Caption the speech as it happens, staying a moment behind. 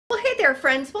Hey there,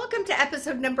 friends. Welcome to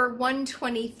episode number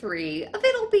 123 of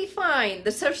It'll Be Fine,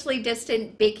 the socially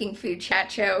distant baking food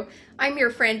chat show. I'm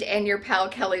your friend and your pal,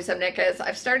 Kelly Zemnickis.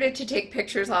 I've started to take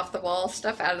pictures off the wall,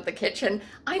 stuff out of the kitchen.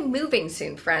 I'm moving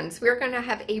soon, friends. We're going to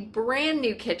have a brand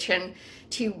new kitchen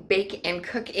to bake and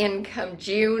cook in come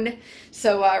June.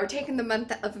 So we're taking the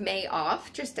month of May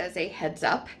off, just as a heads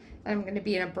up. I'm going to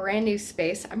be in a brand new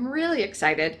space. I'm really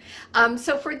excited.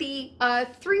 So for the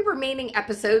three remaining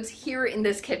episodes here in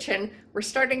this kitchen, we're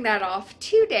starting that off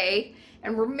today,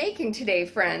 and we're making today,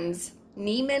 friends,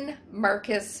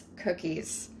 Neiman-Marcus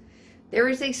cookies. There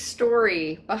is a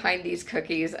story behind these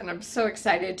cookies, and I'm so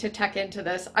excited to tuck into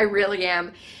this. I really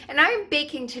am. And I am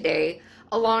baking today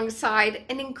alongside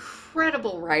an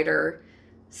incredible writer,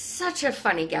 such a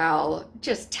funny gal,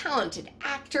 just talented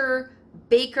actor,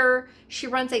 baker. She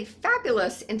runs a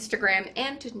fabulous Instagram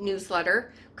and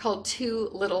newsletter called Two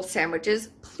Little Sandwiches.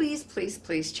 Please, please,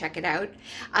 please check it out.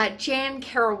 Jan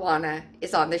Caruana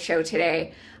is on the show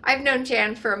today. I've known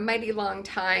Jan for a mighty long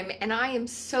time, and I am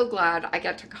so glad I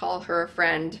got to call her a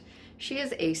friend. She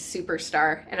is a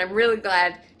superstar, and I'm really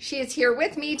glad she is here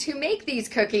with me to make these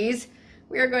cookies.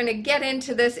 We are going to get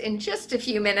into this in just a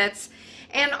few minutes.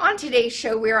 And on today's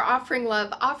show, we are offering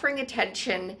love, offering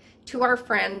attention to our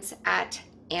friends at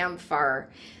amfAR.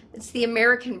 It's the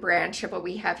American branch of what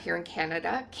we have here in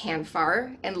Canada,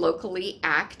 CanFAR, and locally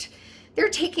ACT. They're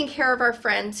taking care of our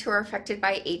friends who are affected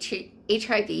by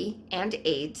HIV and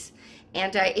AIDS.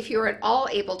 And if you're at all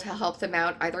able to help them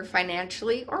out, either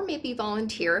financially or maybe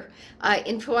volunteer,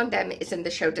 info on them is in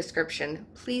the show description.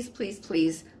 Please, please,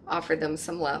 please offer them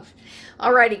some love.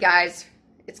 Alrighty, guys,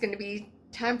 it's going to be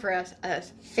time for a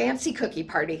fancy cookie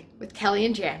party with Kelly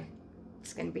and Jan.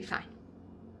 It's going to be fine.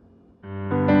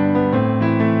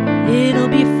 It'll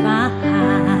be fine.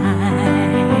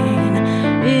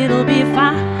 It'll be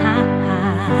fine.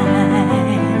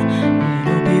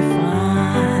 It'll be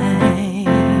fine.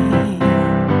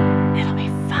 It'll be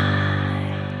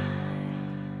fine.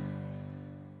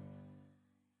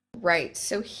 Right,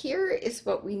 so here is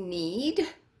what we need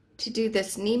to do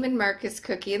this Neiman-Marcus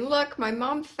cookie. And look, my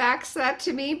mom faxed that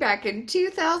to me back in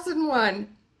 2001.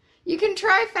 You can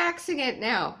try faxing it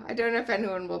now. I don't know if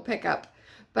anyone will pick up.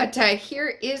 But here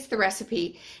is the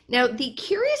recipe. Now, the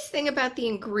curious thing about the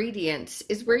ingredients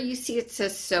is where you see it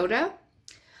says soda.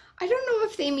 I don't know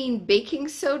if they mean baking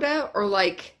soda or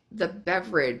like the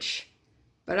beverage,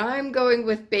 but I'm going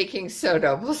with baking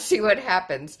soda. We'll see what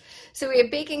happens. So we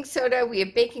have baking soda, we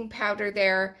have baking powder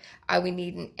there. We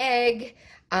need an egg.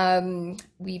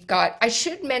 We've got, I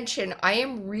should mention, I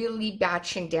am really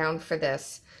batching down for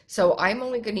this. So I'm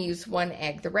only going to use one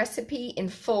egg. The recipe in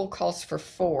full calls for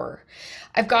 4.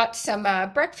 I've got some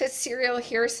breakfast cereal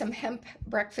here, some hemp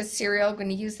breakfast cereal. I'm going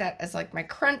to use that as like my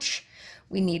crunch.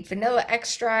 We need vanilla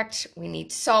extract. We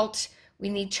need salt. We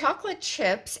need chocolate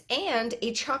chips and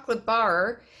a chocolate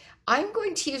bar. I'm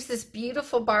going to use this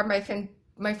beautiful bar my friend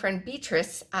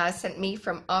Beatrice sent me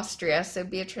from Austria. So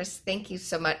Beatrice, thank you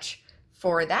so much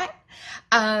for that.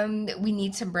 We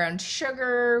need some brown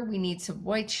sugar. We need some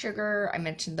white sugar. I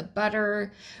mentioned the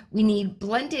butter. We need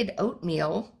blended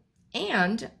oatmeal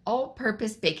and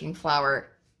all-purpose baking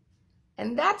flour.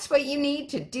 And that's what you need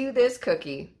to do this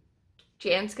cookie.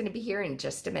 Jan's going to be here in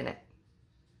just a minute.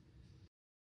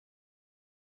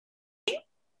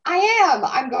 I am.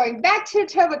 I'm going back to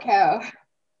Tobacco.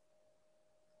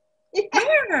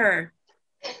 Where?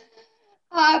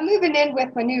 Moving in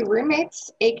with my new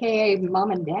roommates, aka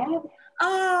mom and dad.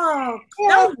 Oh, Yeah.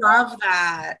 I love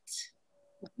that.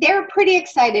 They're pretty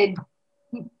excited,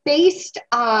 based,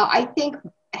 I think,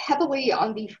 heavily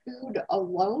on the food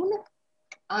alone,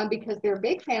 because they're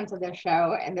big fans of this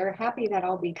show and they're happy that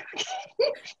I'll be cooking.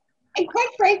 And quite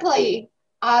frankly,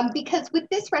 because with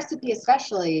this recipe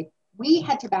especially, we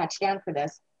had to batch down for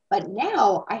this, but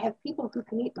now I have people who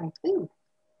can eat my food.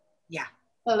 Yeah.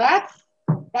 So that's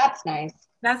nice.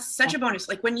 That's such a bonus.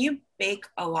 Like when you bake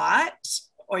a lot,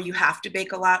 or you have to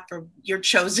bake a lot for your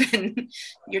chosen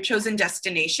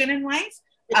destination in life,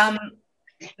 the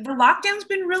lockdown's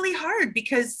been really hard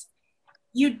because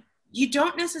you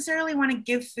don't necessarily want to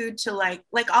give food to like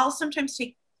I'll sometimes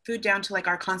take food down to like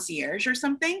our concierge or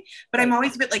something, but I'm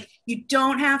always a bit like, you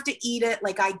don't have to eat it.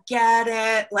 Like, I get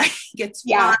it. Like, it's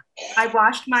fine. I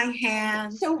washed my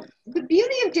hands. So the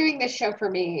beauty of doing this show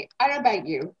for me, I don't know about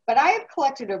you, but I have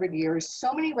collected over the years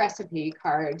so many recipe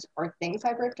cards or things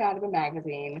I've ripped out of a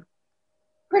magazine.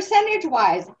 Percentage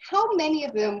wise, how many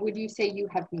of them would you say you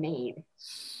have made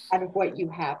out of what you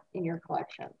have in your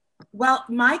collection? Well,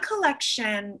 my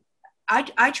collection,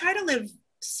 I try to live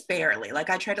sparely. Like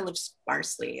I try to live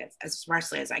sparsely, as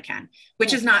sparsely as I can,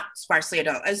 which is not sparsely at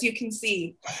all. As you can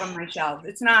see from my shelf,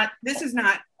 this is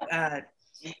not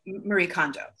Marie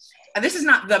Kondo. This is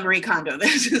not the Marie Kondo.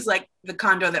 This is like the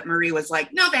condo that Marie was like,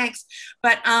 no thanks.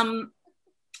 But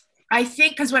I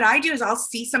think, because what I do is I'll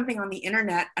see something on the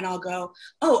internet and I'll go,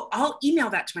 oh, I'll email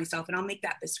that to myself and I'll make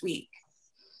that this week.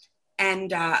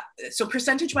 And so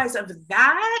percentage wise of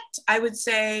that, I would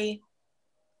say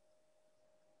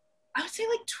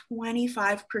like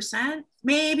 25%,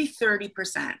 maybe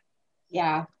 30%.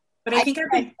 Yeah. But I think I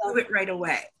can do it right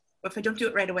away. If I don't do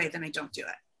it right away, then I don't do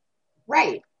it.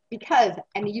 Right. Because,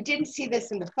 and you didn't see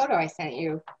this in the photo I sent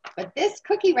you, but this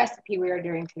cookie recipe we are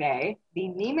doing today, the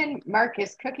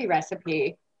Neiman-Marcus cookie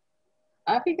recipe,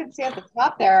 I don't know if you can see at the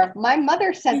top there, my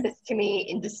mother sent this to me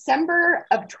in December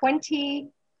of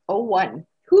 2001.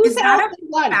 Is that a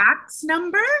fax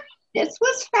number? This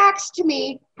was faxed to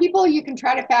me. People, you can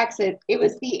try to fax it. It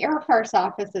was the Air Force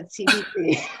office at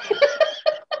CBC.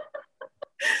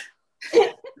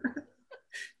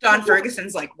 Don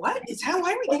Ferguson's like, why are we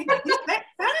getting these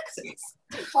faxes?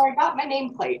 So I got my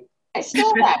nameplate. I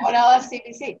stole that when I left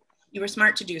CBC. You were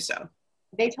smart to do so.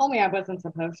 They told me I wasn't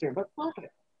supposed to, but fuck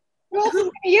it. Who else is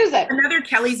going to use it? Another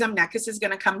Kelly Zemnickis is going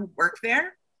to come work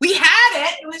there. We had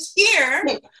it. It was here.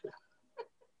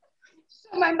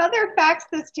 So my mother faxed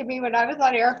this to me when I was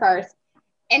on Air Force.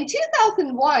 In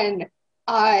 2001,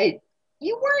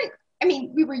 we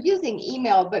were using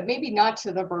email, but maybe not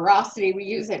to the veracity we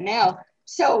use it now.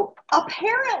 So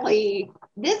apparently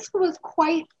this was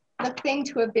quite the thing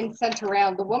to have been sent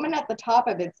around. The woman at the top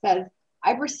of it says,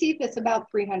 I've received this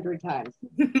about 300 times.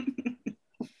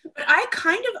 But I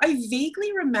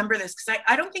vaguely remember this because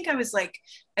I don't think I was like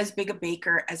as big a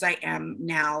baker as I am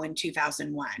now in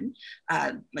 2001,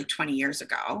 like 20 years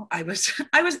ago. I was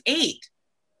 8.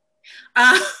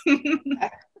 But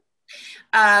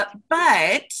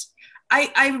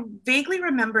I vaguely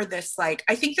remember this, like,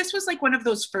 I think this was like one of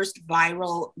those first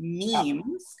viral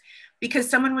memes because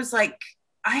someone was like,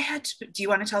 do you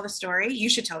want to tell the story? You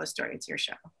should tell the story. It's your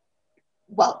show.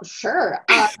 Well, sure.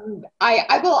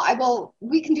 I will,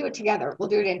 we can do it together. We'll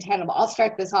do it in tandem. I'll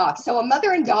start this off. So a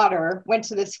mother and daughter went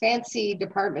to this fancy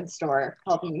department store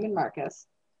called Neiman-Marcus,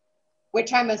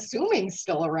 which I'm assuming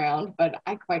still around, but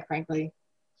I quite frankly.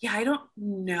 Yeah, I don't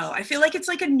know. I feel like it's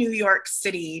like a New York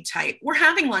City type. We're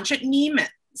having lunch at Neiman's.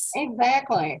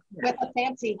 Exactly. Yeah. With a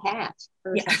fancy hat.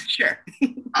 Yeah, sure.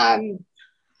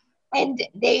 And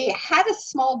they had a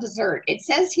small dessert. It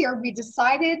says here, we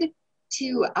decided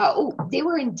to, they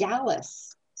were in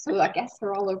Dallas. So I guess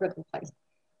they're all over the place.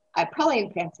 Probably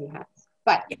in fancy hats.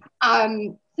 But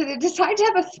so they decided to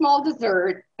have a small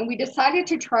dessert, and we decided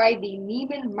to try the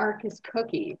Neiman-Marcus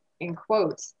cookie, in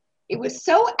quotes. It was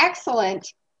so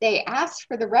excellent, they asked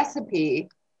for the recipe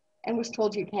and was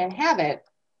told you can't have it.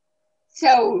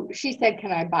 So she said,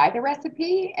 can I buy the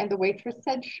recipe? And the waitress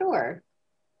said, sure.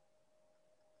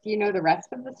 Do you know the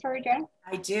rest of the story, Jen?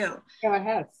 I do. Go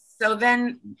ahead. So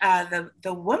then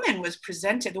the woman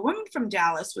from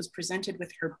Dallas was presented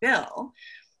with her bill,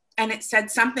 and it said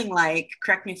something like,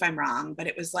 correct me if I'm wrong, but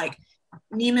it was like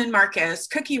Neiman-Marcus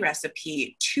cookie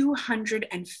recipe,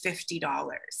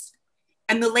 $250.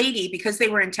 And the lady, because they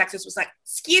were in Texas, was like,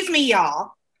 excuse me,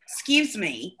 y'all, excuse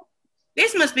me.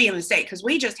 This must be a mistake because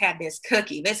we just had this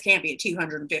cookie. This can't be a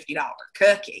 $250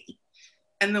 cookie.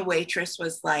 And the waitress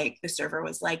was like, the server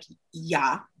was like,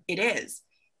 yeah, it is.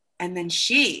 And then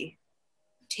she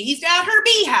teased out her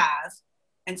beehive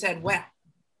and said, well,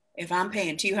 if I'm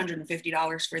paying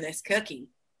 $250 for this cookie,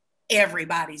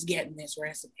 everybody's getting this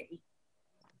recipe.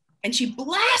 And she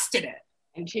blasted it.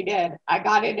 And she did. I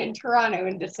got it in Toronto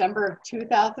in December of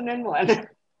 2001.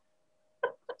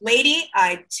 Lady,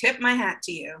 I tip my hat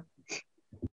to you.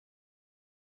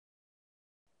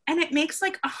 And it makes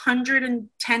like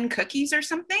 110 cookies or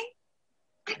something.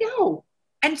 I know.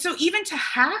 And so even to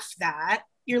half that,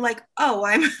 you're like, oh,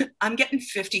 I'm getting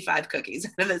 55 cookies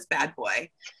out of this bad boy.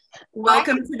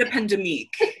 Welcome to the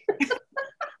pandemic.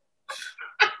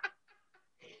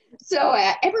 So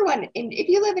everyone, if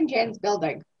you live in Jan's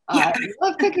building, you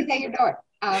love cookies at your door.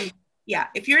 Yeah,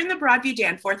 if you're in the Broadview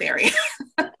Danforth area.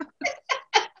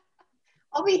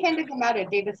 I'll be handing them out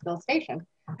at Davisville Station.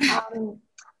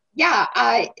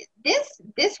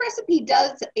 This recipe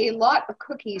does a lot of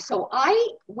cookies. So I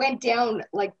went down,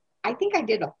 like, I think I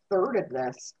did a third of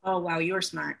this. Oh, wow, you were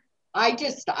smart. I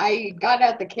got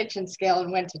out the kitchen scale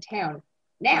and went to town.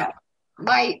 Now,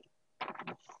 my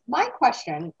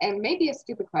question, and maybe a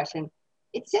stupid question,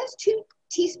 it says 2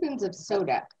 teaspoons of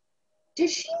soda.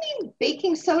 Does she mean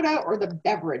baking soda or the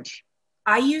beverage?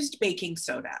 I used baking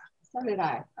soda. So did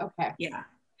I. Okay. Yeah.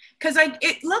 Because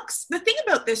the thing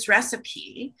about this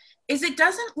recipe is it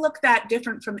doesn't look that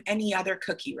different from any other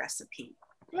cookie recipe.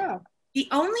 Yeah. The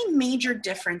only major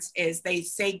difference is they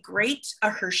say grate a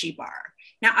Hershey bar.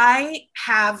 Now I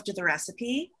halved the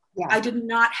recipe. Yeah. I did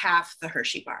not halve the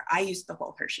Hershey bar. I used the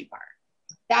whole Hershey bar.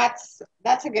 That's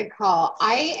a good call.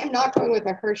 I am not going with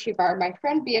a Hershey bar. My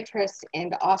friend Beatrice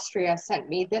in Austria sent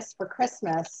me this for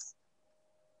Christmas,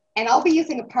 and I'll be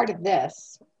using a part of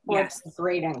this for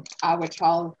grating, which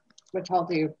I'll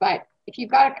do. But if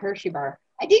you've got a Hershey bar,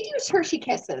 I did use Hershey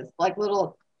Kisses, like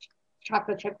little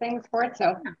chocolate chip things for it,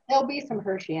 so there'll be some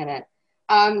Hershey in it.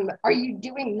 Are you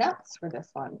doing nuts for this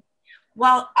one?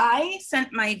 Well, I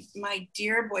sent my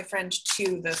dear boyfriend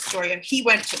to the store. He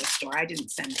went to the store. I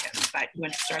didn't send him, but he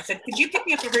went to the store. I said, could you pick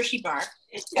me up a Hershey bar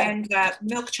and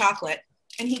milk chocolate?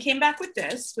 And he came back with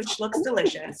this, which looks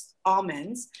delicious,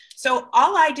 almonds. So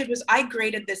all I did was I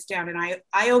grated this down, and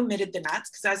I omitted the nuts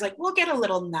because I was like, we'll get a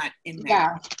little nut in there.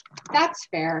 Yeah, that's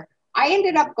fair. I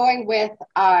ended up going with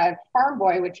Farm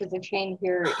Boy, which is a chain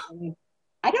here in,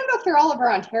 I don't know if they're all over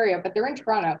Ontario, but they're in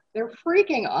Toronto. They're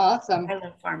freaking awesome. I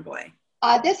love Farm Boy.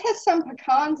 This has some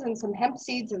pecans and some hemp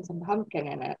seeds and some pumpkin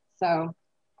in it. So,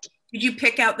 did you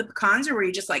pick out the pecans, or were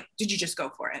you just like, did you just go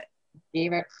for it?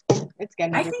 Gave it. It's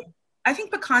good. I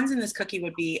think pecans in this cookie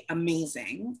would be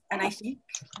amazing, and I think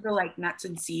the like nuts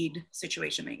and seed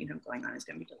situation that you have going on is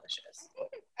going to be delicious.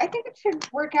 I think it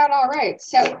should work out all right.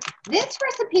 So this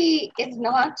recipe is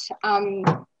not.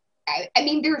 I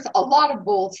mean, there's a lot of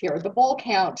bowls here. The bowl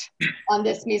count on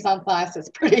this mise en place is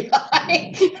pretty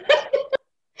high.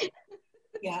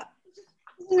 Yeah.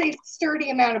 This is a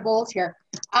sturdy amount of bowls here.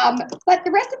 But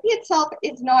the recipe itself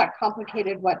is not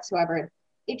complicated whatsoever.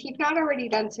 If you've not already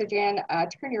done so, Jan,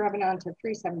 turn your oven on to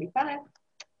 375.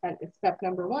 That is step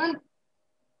number one.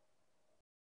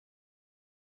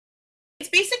 It's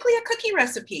basically a cookie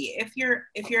recipe. If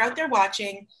you're out there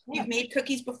watching, you've made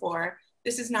cookies before.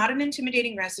 This is not an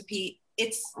intimidating recipe.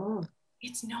 It's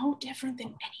no different than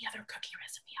any other cookie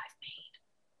recipe I've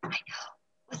made. I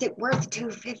know. Was it worth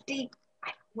 $2.50?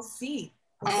 We'll see.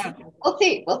 We'll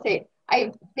see.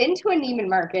 I've been to a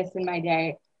Neiman-Marcus in my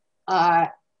day.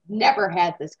 Never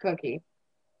had this cookie.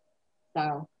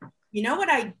 So. You know what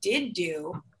I did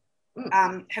do?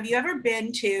 Have you ever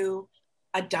been to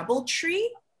a DoubleTree?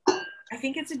 I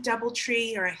think it's a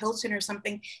DoubleTree or a Hilton or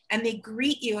something, and they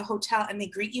greet you, a hotel, and they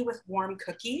greet you with warm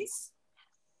cookies.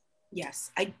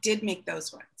 Yes, I did make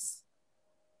those ones.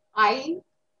 I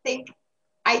think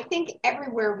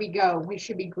everywhere we go, we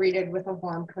should be greeted with a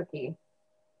warm cookie.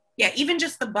 Yeah, even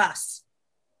just the bus.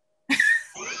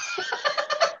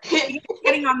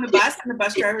 Getting on the bus, and the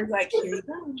bus driver's like, here you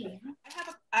go.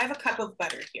 I have a cup of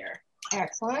butter here.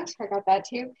 Excellent. I got that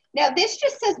too. Now this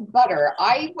just says butter.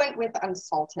 I went with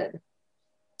unsalted.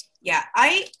 Yeah,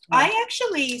 I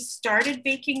actually started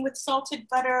baking with salted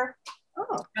butter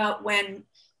when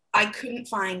I couldn't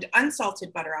find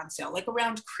unsalted butter on sale, like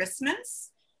around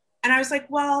Christmas. And I was like,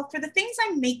 well, for the things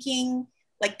I'm making,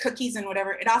 like cookies and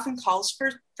whatever, it often calls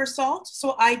for salt.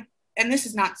 So and this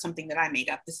is not something that I made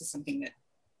up. This is something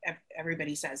that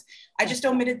everybody says. I just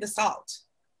omitted the salt.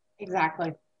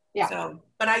 Exactly. Yeah. So,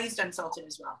 but I used unsalted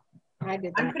as well. I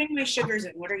did that. I'm putting my sugars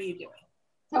in. What are you doing?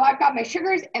 So I've got my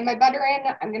sugars and my butter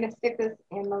in. I'm going to stick this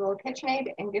in my little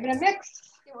KitchenAid and give it a mix.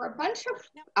 There were a bunch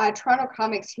of Toronto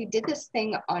comics who did this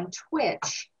thing on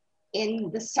Twitch in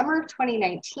the summer of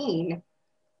 2019.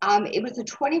 It was a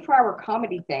 24-hour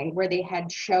comedy thing where they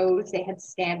had shows, they had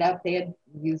stand-up, they had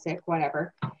music,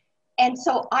 whatever. And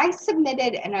so I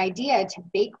submitted an idea to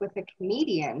bake with a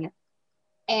comedian,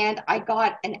 and I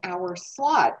got an hour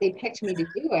slot. They picked me to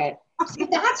do it. So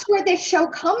that's where this show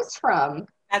comes from.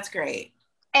 That's great.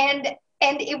 And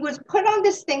it was put on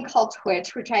this thing called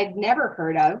Twitch, which I'd never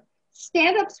heard of.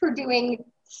 Stand-ups were doing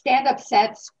stand-up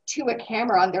sets to a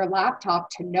camera on their laptop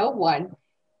to no one.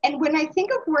 And when I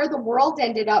think of where the world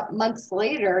ended up months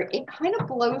later, it kind of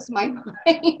blows my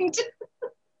mind.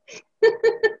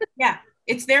 Yeah,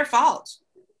 it's their fault.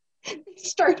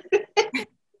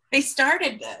 They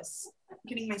started this. I'm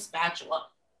getting my spatula.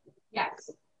 Yes.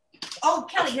 Oh,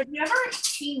 Kelly, have you ever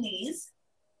seen these?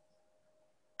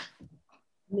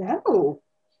 No.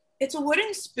 It's a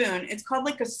wooden spoon. It's called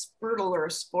like a spurtle or a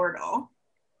sportle.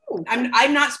 Ooh.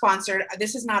 I'm not sponsored.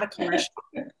 This is not a commercial,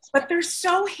 but they're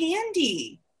so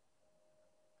handy.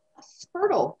 A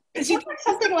spurtle. It sounds like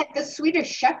something like the Swedish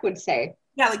chef would say.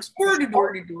 Yeah, like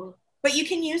spurtle. But you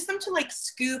can use them to like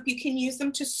scoop. You can use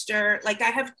them to stir. Like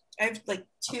I have like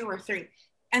 2 or 3,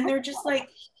 and they're just like,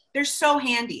 they're so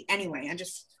handy. Anyway,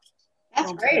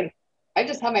 that's great. I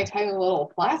just have my tiny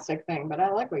little plastic thing, but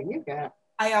I like what you got.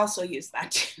 I also use that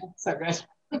too. That's so good.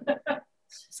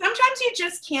 Sometimes you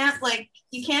just can't, like,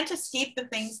 you can't escape the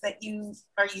things that you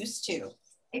are used to.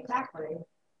 Exactly.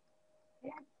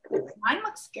 Mine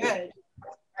looks good.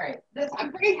 All right,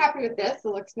 I'm pretty happy with this. It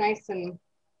looks nice and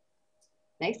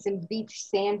beach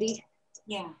sandy.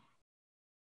 Yeah.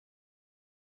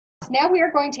 Now we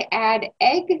are going to add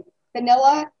egg,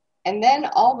 vanilla, and then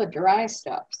all the dry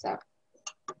stuff. So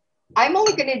I'm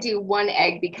only going to do 1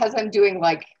 egg because I'm doing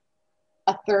like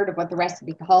a third of what the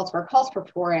recipe calls for. It calls for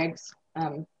 4 eggs.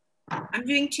 I'm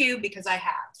doing 2 because I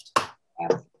have. Yeah.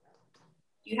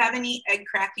 Do you have any egg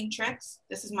cracking tricks?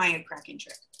 This is my egg cracking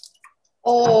trick.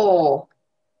 Oh,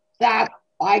 that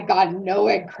I got no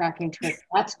egg cracking trick.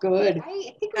 That's good.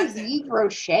 I think it was Yves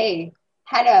Rocher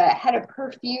had a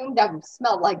perfume that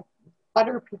smelled like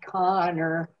butter pecan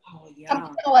or some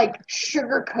kind of like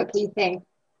sugar cookie thing.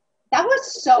 That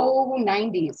was so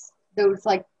 90s. Those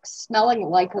like smelling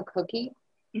like a cookie.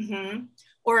 Mm-hmm.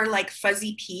 Or like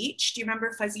fuzzy peach. Do you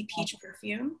remember fuzzy peach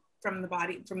perfume from the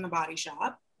Body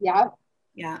Shop? Yeah.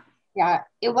 Yeah. Yeah.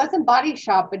 It wasn't Body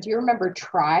Shop, but do you remember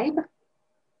Tribe?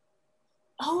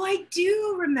 Oh, I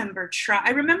do remember Tribe.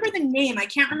 I remember the name. I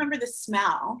can't remember the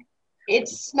smell. It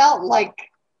smelled like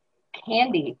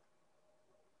candy.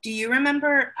 Do you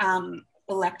remember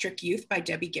Electric Youth by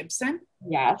Debbie Gibson?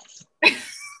 Yes.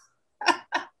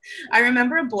 I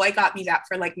remember a boy got me that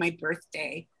for like my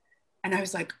birthday. And I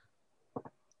was like,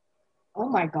 oh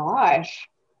my gosh.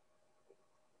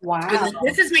 Wow. Like,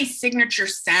 this is my signature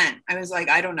scent. I was like,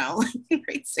 I don't know,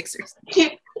 grade 6 or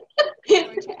something. I'm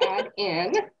going to add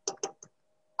in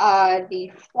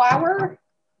the flour,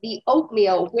 the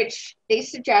oatmeal, which they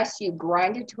suggest you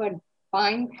grind it to a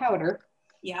fine powder.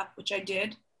 Yeah, which I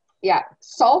did. Yeah,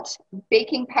 salt,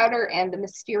 baking powder, and the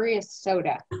mysterious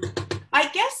soda. I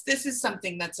guess this is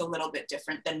something that's a little bit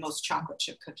different than most chocolate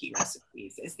chip cookie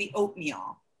recipes, is the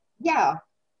oatmeal. Yeah.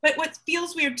 But what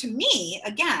feels weird to me,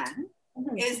 again,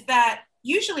 is that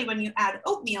usually when you add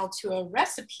oatmeal to a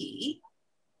recipe,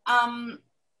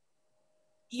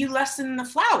 you lessen the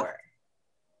flour.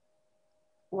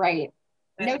 Right.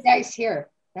 No dice here.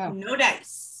 No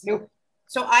dice. Nope.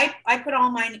 So I put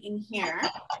all mine in here,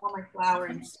 all my flour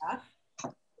and stuff.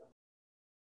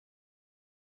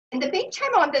 And the bake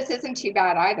time on this isn't too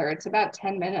bad either. It's about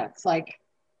 10 minutes. Like,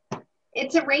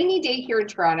 it's a rainy day here in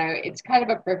Toronto. It's kind of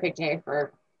a perfect day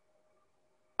for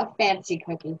a fancy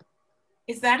cookie.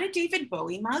 Is that a David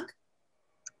Bowie mug?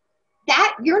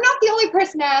 That, you're not the only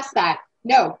person to ask that.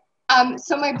 No.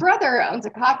 So my brother owns a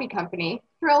coffee company,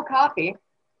 Cheryl Coffee.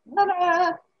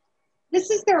 Ta-da! This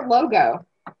is their logo.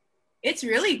 It's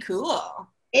really cool.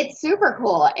 It's super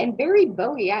cool and very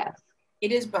Bowie-esque.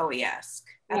 It is Bowie-esque,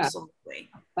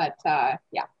 absolutely. But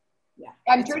yeah.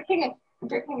 I'm drinking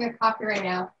a coffee right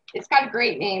now. It's got a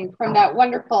great name from that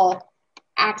wonderful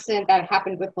accident that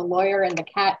happened with the lawyer and the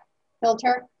cat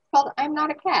filter. It's called I'm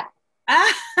Not a Cat.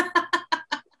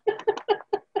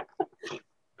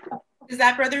 Does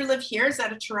that brother live here? Is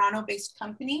that a Toronto-based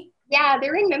company? Yeah,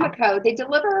 they're in Mimico. They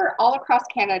deliver all across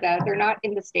Canada. They're not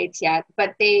in the States yet,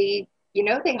 but they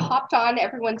hopped on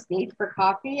everyone's need for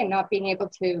coffee and not being able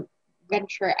to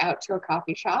venture out to a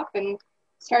coffee shop and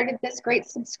started this great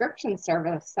subscription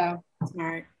service. So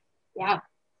smart. Yeah,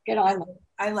 good on them.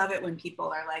 I love it when people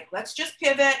are like, let's just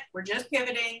pivot. We're just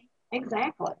pivoting.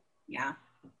 Exactly. Yeah.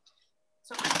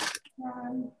 So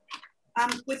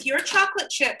with your chocolate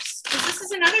chips, because this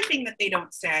is another thing that they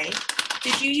don't say,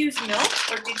 did you use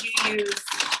milk or did you use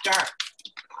dark?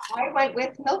 I went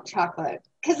with milk chocolate.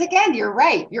 Because again, you're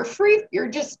right. You're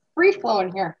just free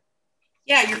flowing here.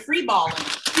 Yeah, you're free balling.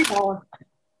 Free balling.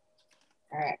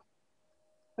 All right.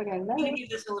 Put in I'm going to give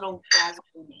this a little razzle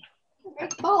for me.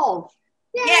 Balls.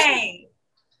 Yay. Yay.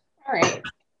 All right.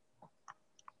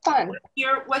 Fun.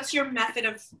 What's your method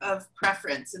of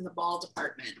preference in the ball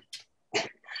department?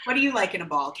 What do you like in a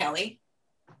ball, Kelly?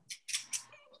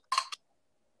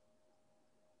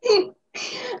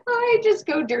 I just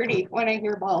go dirty when I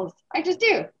hear balls. I just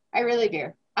do. I really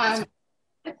do. It's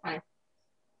fine.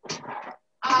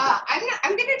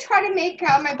 I'm gonna try to make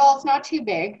my balls not too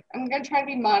big. I'm gonna try to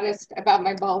be modest about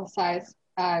my ball size.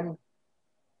 I'm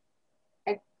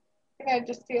gonna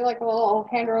just do like a little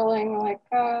hand rolling like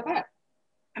that.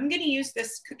 I'm gonna use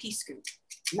this cookie scoop.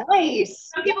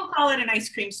 Nice. Some people call it an ice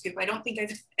cream scoop. I don't think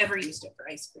I've ever used it for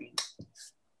ice cream.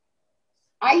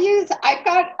 I've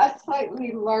got a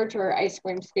slightly larger ice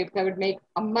cream scoop that would make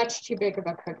a much too big of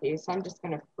a cookie. So I'm just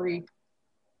gonna free.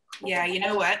 Yeah, you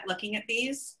know what? Looking at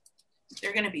these,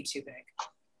 they're gonna be too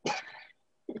big.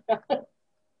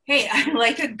 Hey, I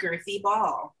like a girthy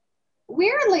ball.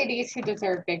 We're ladies who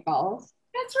deserve big balls.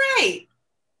 That's right.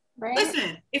 Right?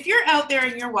 Listen, if you're out there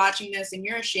and you're watching this and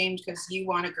you're ashamed because you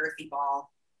want a girthy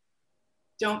ball,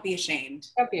 Don't be ashamed.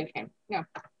 Don't be ashamed. No.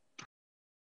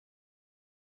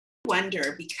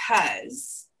 Wonder,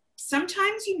 because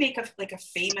sometimes you make a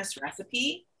famous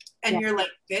recipe and you're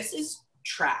like, this is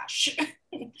trash.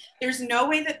 There's no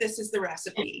way that this is the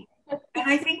recipe. And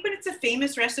I think when it's a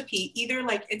famous recipe, either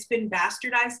like it's been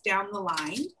bastardized down the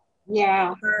line,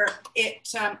 or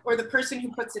the person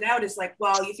who puts it out is like,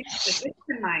 well, you think this is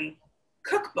in my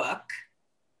cookbook,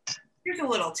 here's a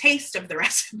little taste of the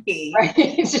recipe. Right.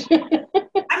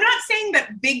 I'm not saying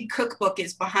that Big Cookbook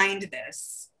is behind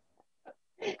this.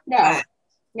 No,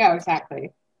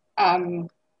 exactly.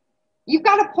 You've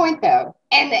got a point though.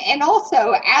 And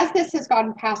also, as this has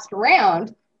gotten passed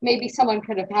around, maybe someone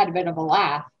could have had a bit of a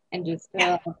laugh and just,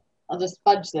 I'll just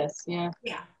fudge this,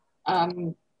 Yeah.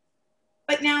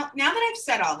 But now that I've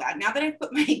said all that, now that I've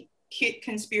put my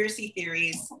conspiracy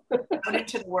theories out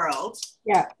into the world,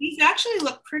 these actually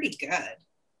look pretty good.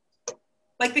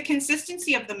 Like the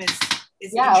consistency of them is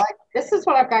like this is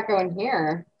what I've got going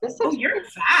here. This is you're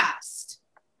fast.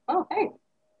 Oh, hey,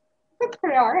 that's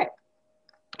pretty all right.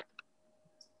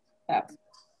 So,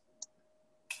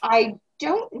 I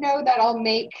don't know that I'll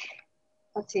make,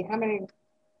 let's see, how many?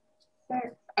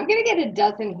 I'm going to get a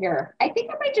dozen here. I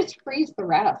think I might just freeze the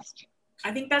rest.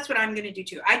 I think that's what I'm going to do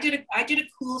too. I did a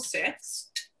cool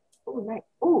 6. Oh, nice.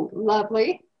 Oh,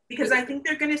 lovely. Because I think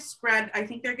they're going to spread. I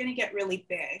think they're going to get really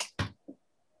big.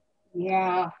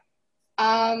 Yeah.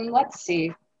 Let's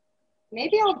see.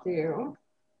 Maybe I'll do.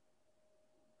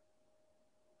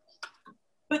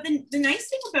 But the nice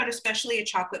thing about especially a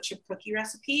chocolate chip cookie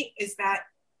recipe is that,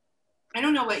 I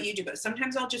don't know what you do, but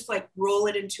sometimes I'll just like roll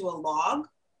it into a log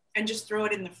and just throw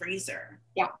it in the freezer.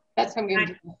 Yeah, that's what I'm going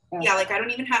to do. Yeah, like I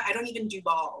don't even do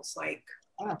balls. Like,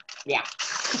 yeah.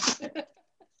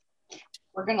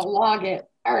 We're going to log it.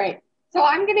 All right. So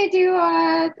I'm going to do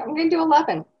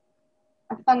 11.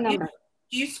 A fun number.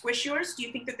 Do you squish yours? Do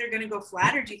you think that they're going to go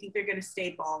flat, or do you think they're going to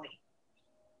stay bally?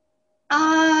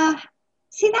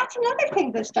 See, that's another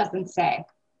thing this doesn't say.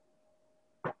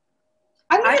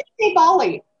 I'm going to say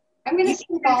bally. I'm going to say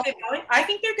bally. I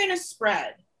think they're going to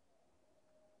spread.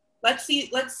 Let's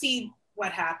see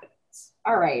what happens.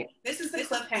 All right. This is the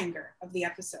cliffhanger of the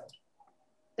episode.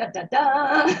 Da da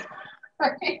da.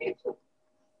 Right.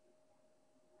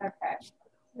 Okay.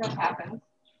 What happens?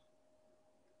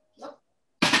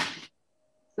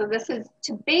 So this is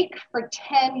to bake for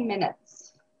 10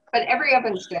 minutes, but every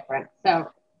oven's different.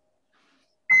 So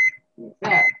use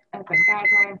that as a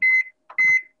guideline.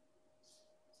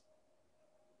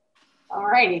 All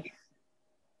righty.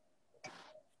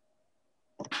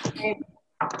 Okay.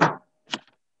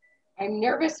 I'm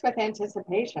nervous with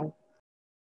anticipation.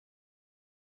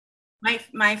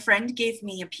 My friend gave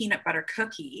me a peanut butter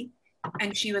cookie,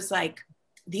 and she was like,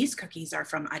 these cookies are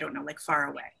from, I don't know, like far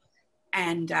away.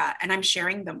 And I'm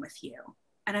sharing them with you.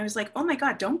 And I was like, oh my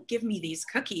God, don't give me these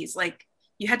cookies. Like,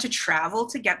 you had to travel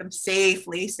to get them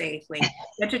safely. You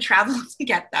had to travel to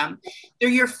get them. They're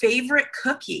your favorite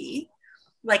cookie.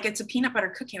 Like, it's a peanut butter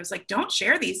cookie. I was like, don't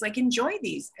share these, like, enjoy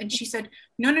these. And she said,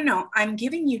 no, I'm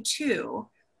giving you 2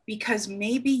 because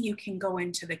maybe you can go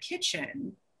into the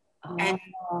kitchen and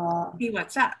see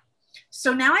what's up.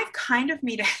 So now I've kind of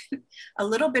made a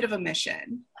little bit of a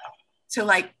mission to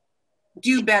like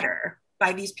do better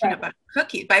by these peanut butter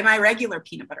cookies, by my regular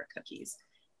peanut butter cookies.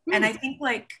 And I think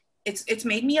like it's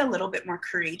made me a little bit more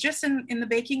courageous in the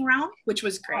baking realm, which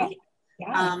was great.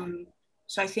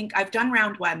 So I think I've done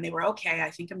round 1. They were okay. I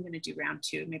think I'm going to do round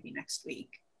 2 maybe next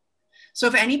week. So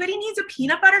if anybody needs a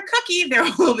peanut butter cookie, there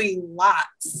will be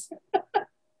lots.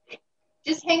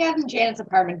 Just hang out in Janet's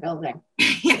apartment building.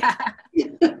 Yeah.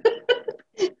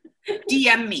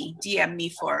 DM me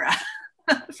for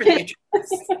the address.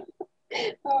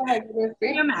 Oh my goodness.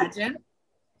 Can you imagine?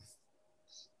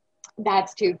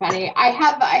 That's too funny. I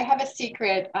have a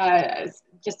secret,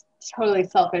 just totally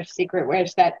selfish secret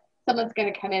wish that someone's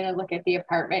going to come in and look at the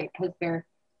apartment because they're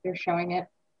showing it,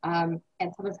 and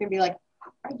someone's going to be like,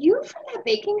 "Are you from that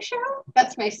baking show?"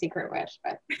 That's my secret wish.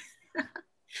 But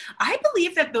I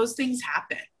believe that those things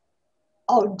happen.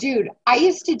 oh, dude, I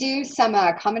used to do some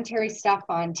commentary stuff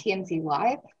on TMZ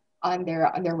Live on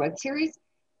their web series,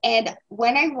 and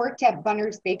when I worked at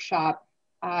Bunner's Bake Shop,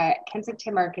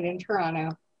 Kensington Market in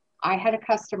Toronto, I had a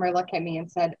customer look at me and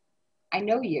said, "I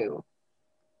know you.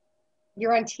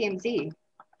 You're on TMZ."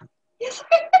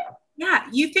 Yeah,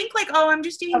 you think like, oh, I'm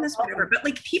just doing this, whatever, but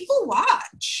like people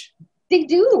watch. They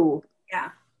do. Yeah,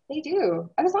 they do.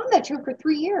 I was on that show for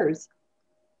 3 years.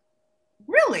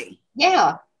 Really?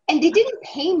 Yeah, and they didn't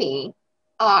pay me.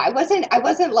 I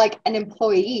wasn't like an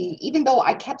employee, even though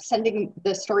I kept sending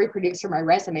the story producer my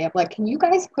resume. I'm like, can you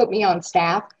guys put me on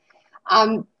staff?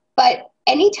 But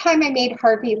anytime I made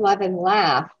Harvey Levin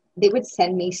laugh, they would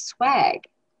send me swag.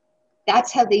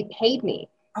 That's how they paid me.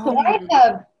 So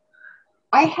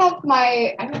I have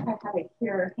my, I don't know if I have it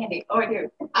here handy. Oh, I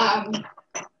do.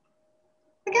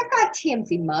 Like I've got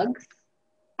TMZ mugs.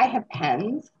 I have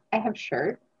pens. I have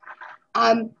shirts.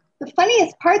 The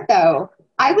funniest part though,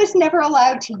 I was never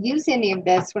allowed to use any of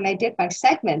this when I did my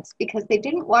segments because they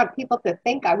didn't want people to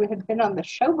think I would have been on the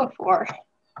show before.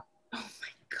 Oh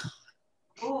my God.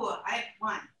 Oh, I have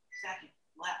 1 second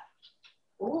left.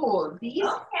 Oh, these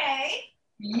Okay.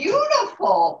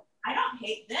 beautiful. I don't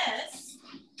hate this.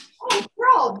 Oh,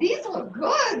 girl, these look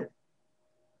good.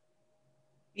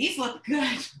 These look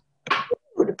good.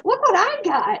 Dude, look what I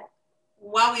got.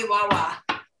 Wowie wawa.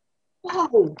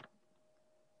 Whoa.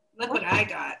 Look what I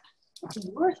got. What's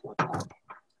yours look like?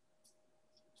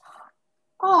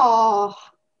 Oh.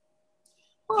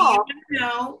 Oh.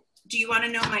 Do you want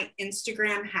to know my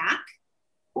Instagram hack?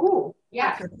 Ooh,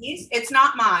 yeah. For cookies? It's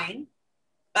not mine,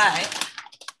 but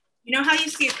you know how you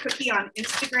see a cookie on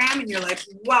Instagram and you're like,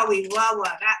 wowie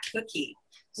wawa, that cookie.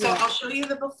 So Yeah. I'll show you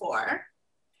the before.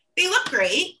 They look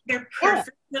great. They're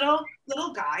perfect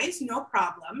little guys, no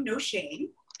problem, no shame.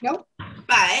 Nope.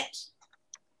 But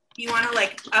you want to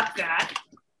like up that.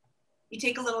 You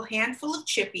take a little handful of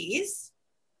chippies,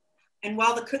 and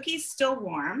while the cookie's still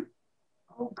warm,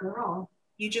 oh girl,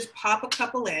 you just pop a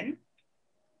couple in.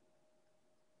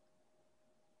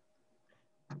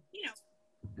 You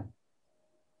know,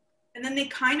 and then they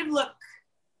kind of look.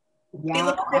 yeah. They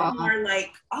look a bit more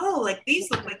like, oh, like these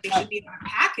look like they should be in a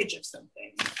package of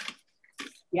something.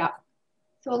 Yeah.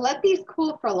 So we'll let these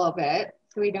cool for a little bit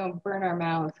so we don't burn our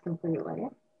mouths completely.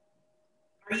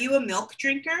 Are you a milk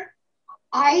drinker?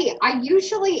 I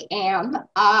usually am,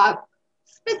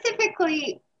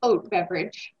 specifically oat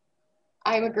beverage.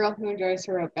 I'm a girl who enjoys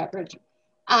her oat beverage.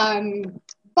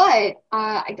 But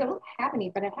I don't have any,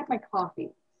 but I have my coffee.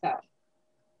 So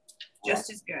Just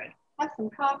as good. have some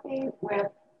coffee with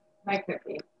my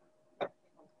cookie.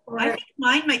 I think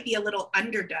mine might be a little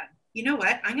underdone. You know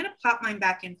what? I'm going to pop mine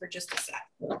back in for just a sec.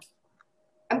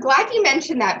 I'm glad you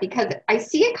mentioned that because I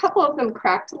see a couple of them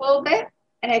cracked a little bit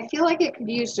and I feel like it could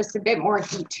use just a bit more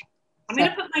heat. I'm going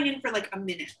to put mine in for like a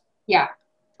minute. Yeah.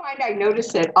 I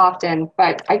notice it often,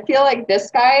 but I feel like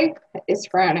this guy is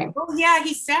frowning. Oh yeah,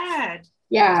 he's sad.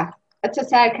 Yeah, it's a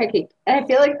sad cookie. And I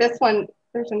feel like this one,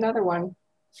 there's another one,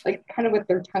 like kind of with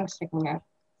their tongue sticking out.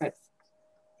 But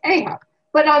anyhow,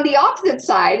 but on the opposite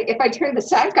side, if I turn the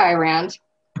sad guy around,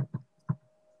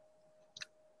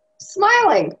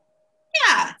 smiling.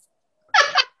 Yeah.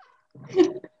 He's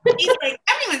like,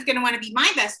 everyone's going to want to be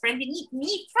my best friend and eat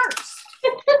me first.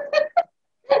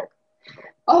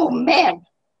 Oh man.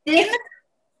 In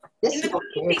the smells cookie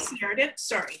good. face narrative,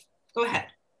 sorry, go ahead.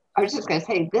 I was just going to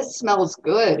say, this smells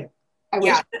good.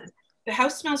 Yeah, the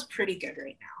house smells pretty good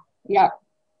right now. Yeah.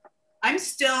 I'm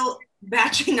still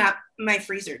batching up my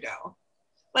freezer dough.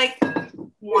 Like,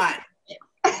 one.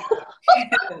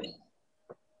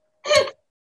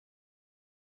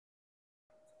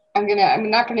 I'm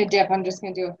not gonna dip. I'm just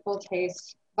gonna do a full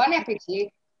taste. Bon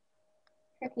appetit.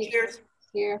 Cheers.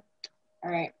 Here. All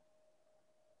right.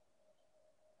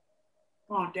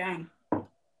 Oh, dang.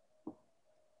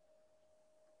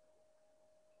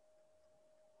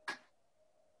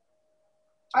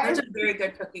 That's a very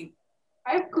good cookie.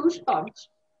 I have goosebumps. That's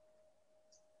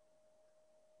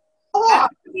Oh, a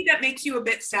cookie that makes you a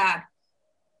bit sad.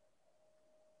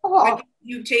 oh. Like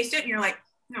you taste it and you're like,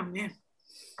 oh man,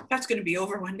 that's going to be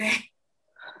over one day.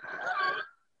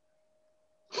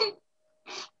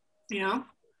 You know?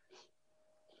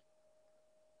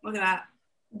 Look at that.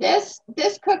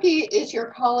 This cookie is your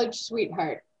college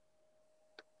sweetheart.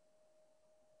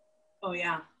 Oh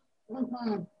yeah.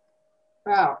 Mm-hmm.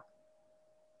 Wow.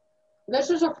 This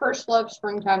is a first love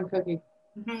springtime cookie.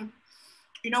 Mm-hmm.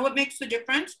 You know what makes the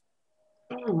difference?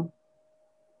 Mm.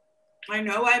 I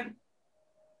know I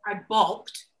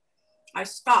bulked, I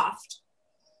scoffed,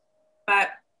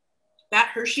 but that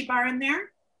Hershey bar in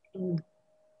there,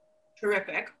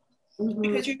 terrific. Mm-hmm.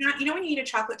 Because you're not, you know when you eat a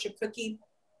chocolate chip cookie,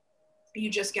 you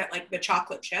just get like the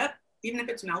chocolate chip, even if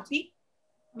it's melty.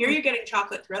 Here you're getting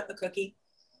chocolate throughout the cookie.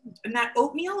 And that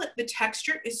oatmeal, the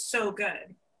texture is so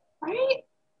good. Right?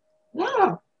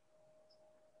 Yeah.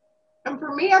 And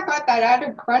for me, I got that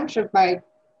added crunch of my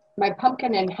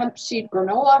pumpkin and hemp seed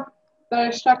granola that I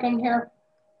stuck in here.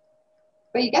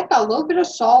 But you get that little bit of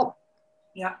salt.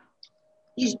 Yeah.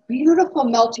 These beautiful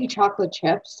melty chocolate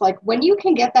chips. Like when you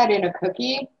can get that in a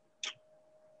cookie,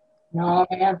 no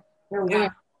man, they're winning.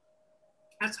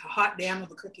 That's a hot damn of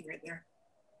a cookie right there.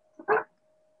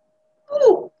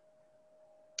 Ooh,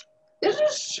 this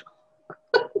is.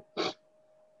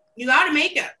 You gotta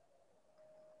make it.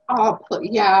 Oh,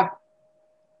 yeah.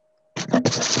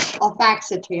 I'll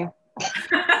fax it to you.